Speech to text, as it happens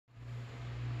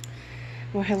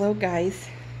Well, hello guys.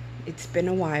 It's been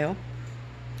a while.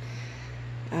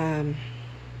 Um,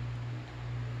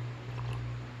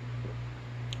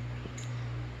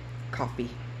 Coffee.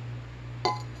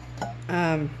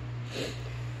 Um,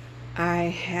 I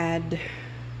had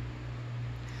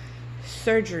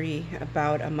surgery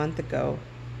about a month ago,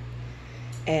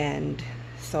 and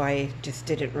so I just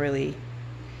didn't really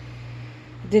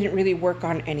work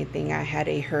on anything. I had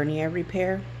a hernia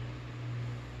repair,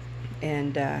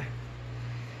 and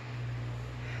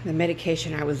the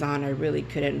medication I was on, I really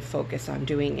couldn't focus on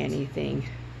doing anything.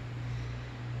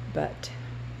 But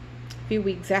a few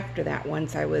weeks after that,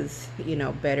 once I was,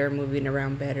 better, moving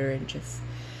around better, and just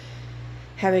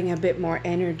having a bit more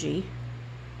energy,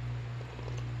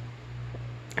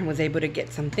 I was able to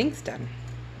get some things done.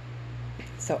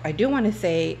 So I do want to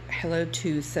say hello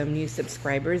to some new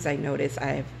subscribers. I noticed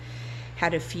I've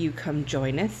had a few come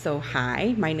join us. So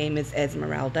hi, my name is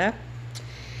Esmeralda,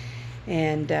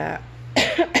 and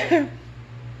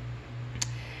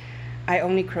I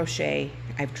only crochet.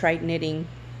 I've tried knitting,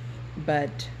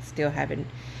 but still haven't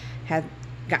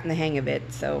gotten the hang of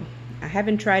it. So I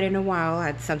haven't tried in a while.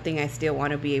 That's something I still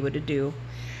want to be able to do.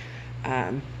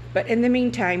 But in the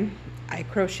meantime, I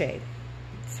crochet.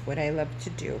 It's what I love to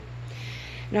do.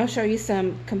 And I'll show you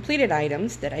some completed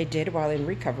items that I did while in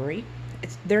recovery.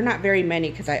 They're not very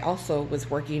many because I also was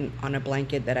working on a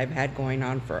blanket that I've had going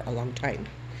on for a long time.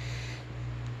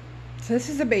 So this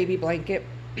is a baby blanket.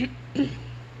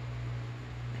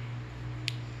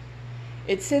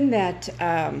 It's in that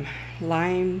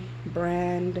Lime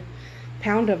brand,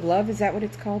 Pound of Love. Is that what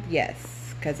it's called?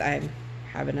 Yes, because I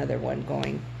have another one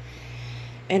going.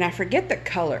 And I forget the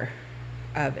color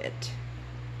of it.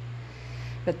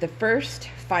 But the first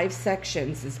 5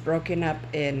 sections is broken up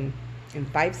in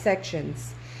 5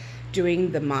 sections,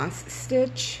 doing the moss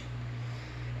stitch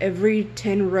every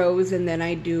 10 rows, and then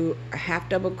I do a half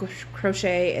double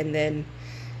crochet, and then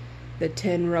the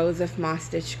 10 rows of moss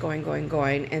stitch going,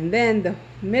 and then the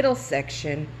middle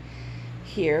section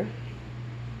here,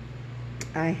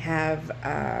 I have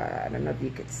I don't know if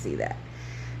you could see that,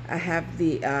 I have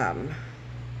the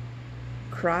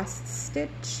cross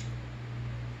stitch.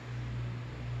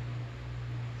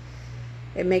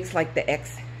 It makes like the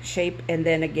X shape, and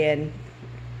then again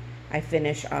I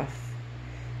finish off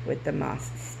with the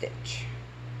moss stitch.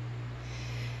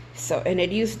 So, and it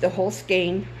used the whole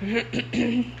skein.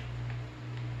 I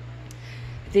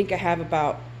think I have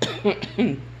about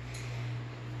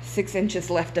 6 inches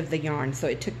left of the yarn, so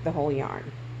it took the whole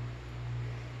yarn.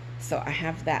 So I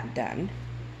have that done.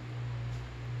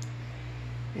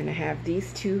 And I have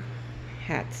these 2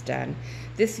 hats done.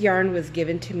 This yarn was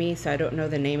given to me, so I don't know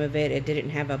the name of it. It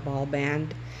didn't have a ball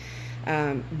band.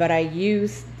 But I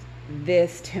used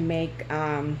this to make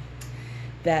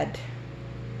that,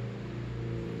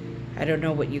 I don't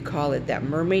know what you call it, that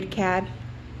mermaid cat.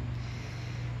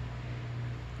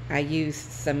 I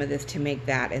used some of this to make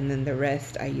that, and then the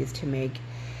rest I used to make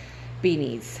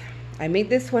beanies. I made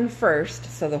this one first,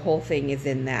 so the whole thing is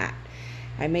in that.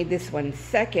 I made this one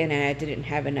second, and I didn't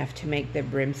have enough to make the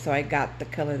brim, so I got the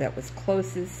color that was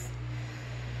closest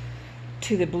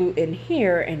to the blue in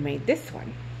here and made this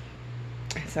one.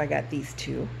 So I got these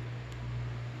 2.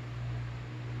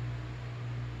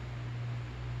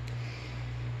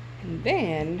 And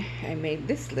then I made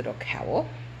this little cowl.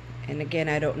 And again,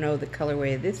 I don't know the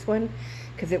colorway of this one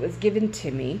because it was given to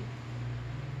me.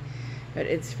 But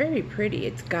it's very pretty.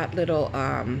 It's got little,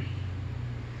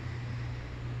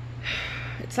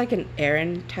 it's like an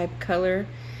Aran type color,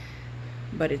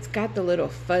 but it's got the little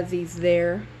fuzzies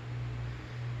there.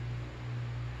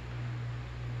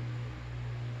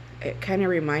 It kind of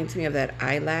reminds me of that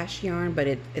eyelash yarn, but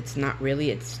it's not really.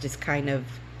 It's just kind of,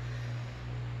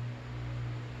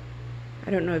 I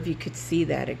don't know if you could see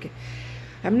that.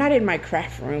 I'm not in my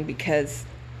craft room because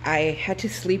I had to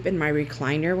sleep in my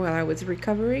recliner while I was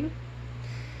recovering.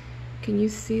 Can you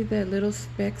see the little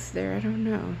specks there? I don't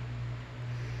know.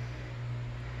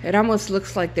 It almost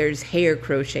looks like there's hair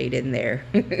crocheted in there.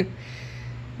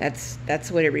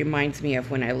 That's what it reminds me of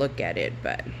when I look at it,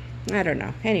 but I don't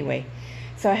know. Anyway,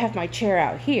 so I have my chair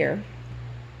out here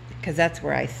because that's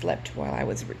where I slept while I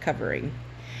was recovering.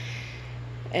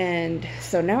 And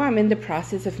so now I'm in the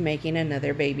process of making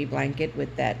another baby blanket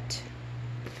with that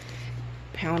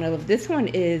Pound of Love. This one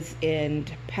is in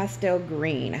pastel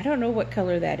green. I don't know what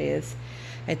color that is.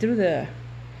 I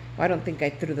don't think I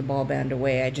threw the ball band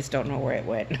away. I just don't know where it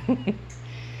went.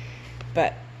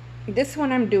 But this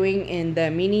one I'm doing in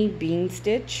the mini bean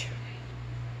stitch,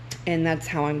 and that's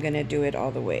how I'm gonna do it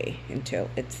all the way until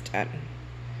it's done.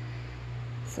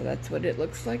 So that's what it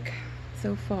looks like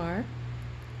so far.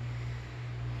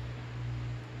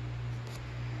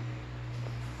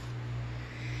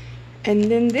 And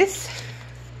then this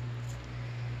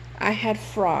I had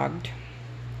frogged.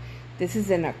 This is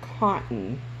in a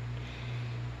cotton,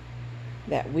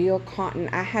 that wheel cotton.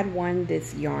 I had won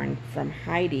this yarn from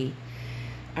Heidi,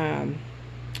 the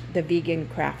vegan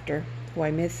crafter, who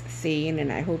I miss seeing,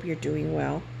 and I hope you're doing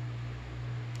well.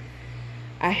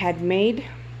 I had made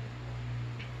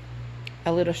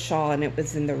a little shawl, and it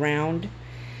was in the round,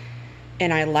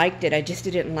 and I liked it. I just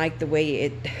didn't like the way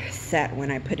it sat when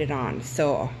I put it on,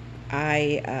 so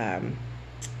I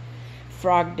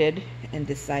frogged it and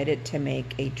decided to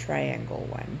make a triangle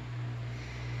one.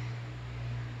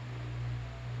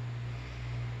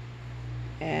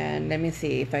 And let me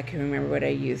see if I can remember what I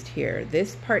used here.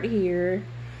 This part here,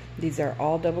 these are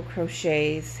all double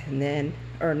crochets, and then,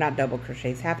 or not double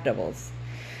crochets, half doubles.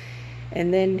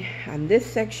 And then on this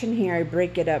section here, I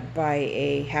break it up by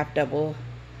a half double,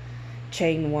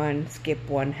 chain one, skip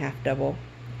one, half double.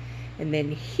 And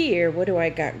then here, what do I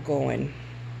got going?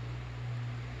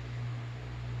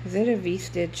 Is it a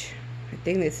V-stitch? I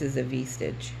think this is a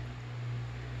V-stitch.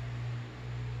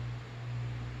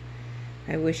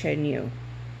 I wish I knew.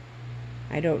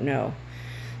 I don't know.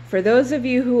 For those of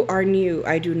you who are new,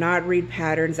 I do not read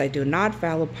patterns. I do not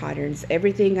follow patterns.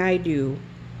 Everything I do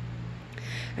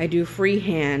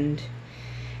freehand,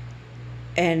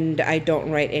 and I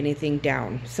don't write anything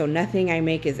down. So nothing I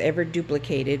make is ever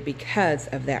duplicated because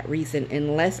of that reason,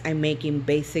 unless I'm making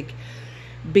basic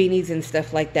beanies and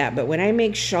stuff like that. But when I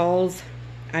make shawls,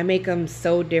 I make them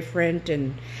so different,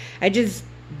 and I just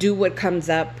do what comes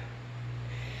up.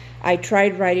 I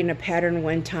tried writing a pattern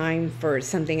one time for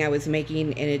something I was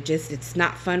making, and it's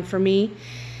not fun for me.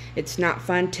 It's not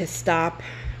fun to stop,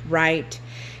 write,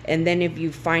 and then if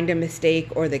you find a mistake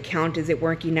or the count isn't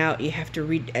working out, you have to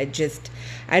read.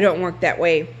 I don't work that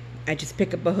way. I just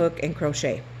pick up a hook and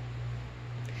crochet.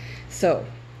 So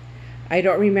I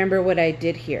don't remember what I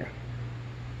did here,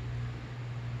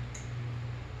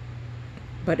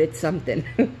 but it's something.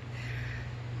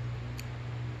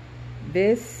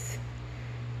 This,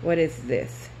 what is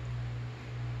this?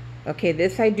 Okay,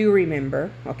 this I do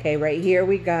remember. Okay, right here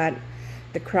we got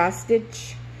the cross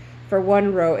stitch for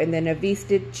one row, and then a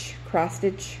V-stitch, cross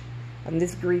stitch on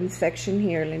this green section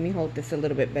here. Let me hold this a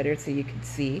little bit better so you can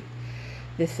see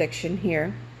this section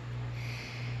here.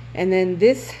 And then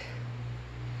this,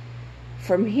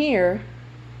 from here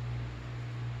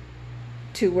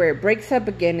to where it breaks up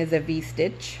again, is a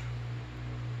V-stitch.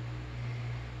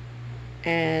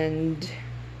 And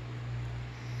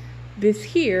this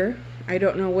here, I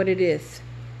don't know what it is.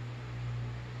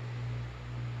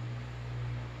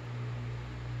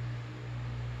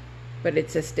 But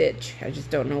it's a stitch. I just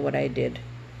don't know what I did.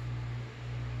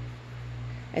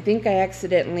 I think I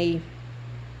accidentally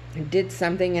did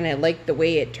something and I liked the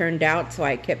way it turned out, so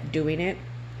I kept doing it.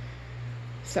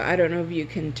 So I don't know if you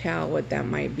can tell what that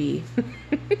might be.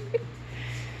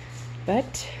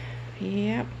 But,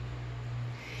 yeah.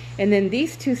 And then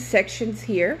these two sections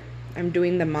here, I'm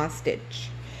doing the moss stitch.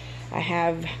 I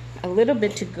have a little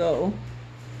bit to go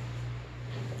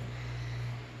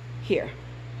here.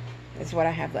 That's what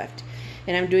I have left.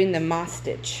 And I'm doing the moss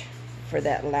stitch for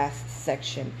that last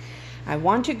section. I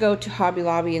want to go to Hobby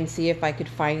Lobby and see if I could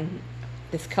find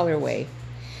this colorway,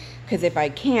 because if I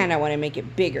can, I want to make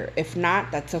it bigger. If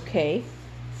not, that's okay.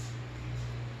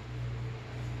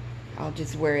 I'll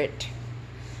just wear it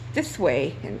this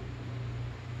way and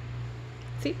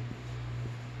see.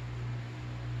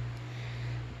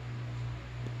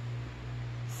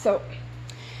 So,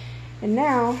 and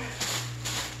now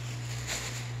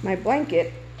my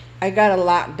blanket, I got a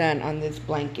lot done on this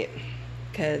blanket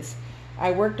because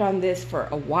I worked on this for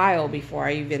a while before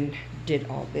I even did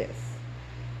all this.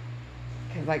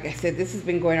 Because like I said, this has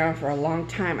been going on for a long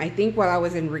time. I think while I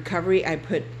was in recovery, I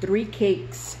put 3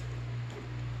 cakes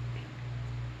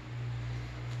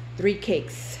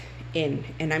in,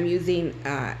 and I'm using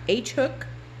H hook,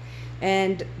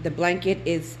 and the blanket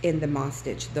is in the moss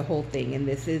stitch, the whole thing. And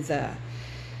this is the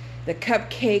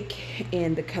cupcake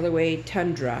in the colorway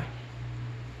Tundra,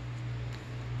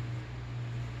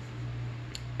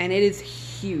 and it is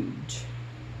huge.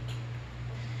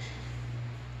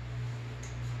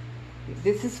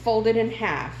 This is folded in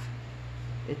half.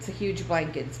 It's a huge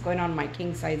blanket. It's going on my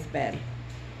king size bed.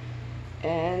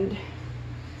 And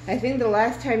I think the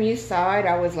last time you saw it,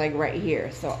 I was like right here.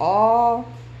 So all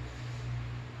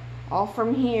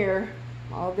from here,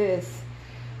 all this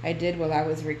I did while I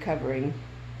was recovering.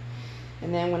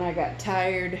 And then when I got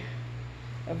tired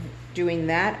of doing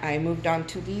that, I moved on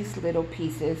to these little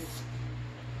pieces.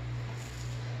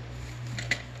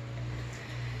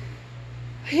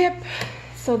 Yep,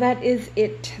 so that is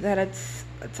it. That's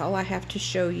all I have to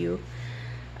show you.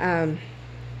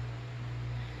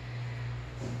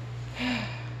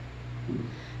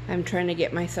 I'm trying to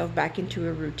get myself back into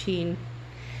a routine.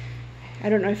 I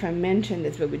don't know if I mentioned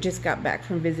this, but we just got back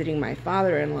from visiting my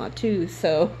father-in-law too.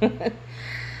 So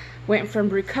went from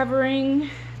recovering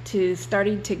to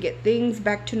starting to get things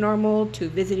back to normal to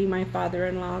visiting my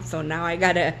father-in-law. So now I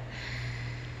gotta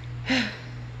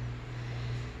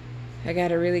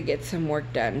really get some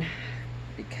work done,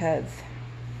 because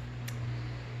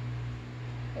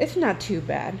it's not too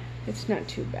bad. It's not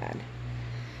too bad.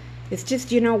 It's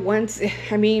just, once,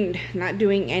 not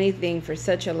doing anything for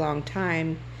such a long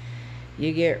time,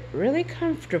 you get really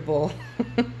comfortable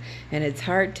and it's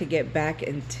hard to get back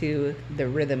into the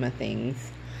rhythm of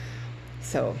things.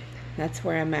 So that's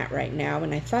where I'm at right now,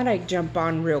 and I thought I'd jump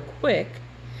on real quick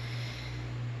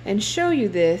and show you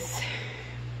this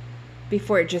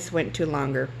before it just went too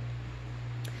longer.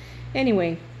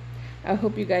 Anyway, I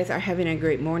hope you guys are having a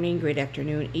great morning, great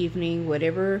afternoon, evening,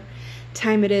 whatever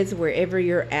time it is, wherever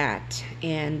you're at,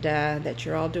 and that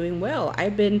you're all doing well.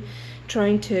 I've been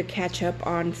trying to catch up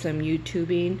on some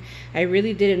YouTubing. I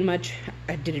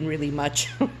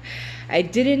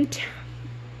didn't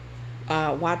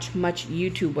watch much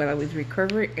YouTube while I was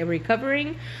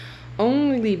recovering,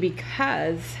 only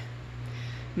because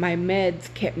my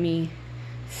meds kept me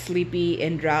sleepy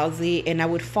and drowsy, and I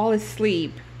would fall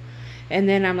asleep, and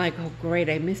then I'm like, oh great,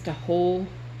 I missed a whole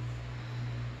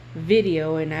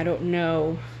video, and I don't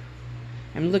know.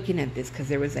 I'm looking at this because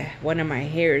there was one of my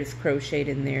hairs crocheted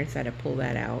in there, so I had to pull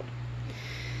that out.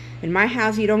 In my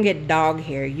house, you don't get dog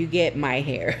hair, you get my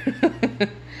hair.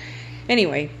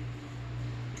 Anyway,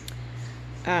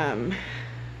 it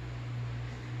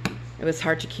was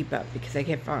hard to keep up because I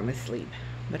kept falling asleep.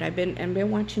 But I've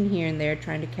been watching here and there,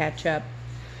 trying to catch up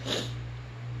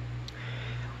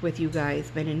with you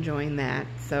guys. Been enjoying that.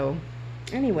 So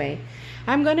anyway,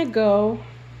 I'm gonna go.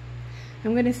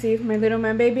 I'm gonna see if my little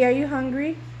man, baby, are you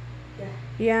hungry? Yeah.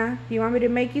 Yeah? You want me to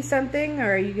make you something,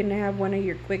 or are you gonna have one of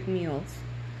your quick meals?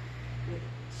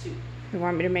 Soup. You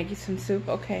want me to make you some soup?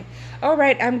 Okay. All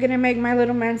right, I'm gonna make my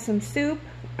little man some soup.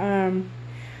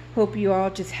 Hope you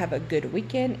all just have a good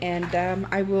weekend, and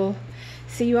I will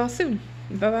see you all soon.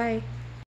 Bye-bye.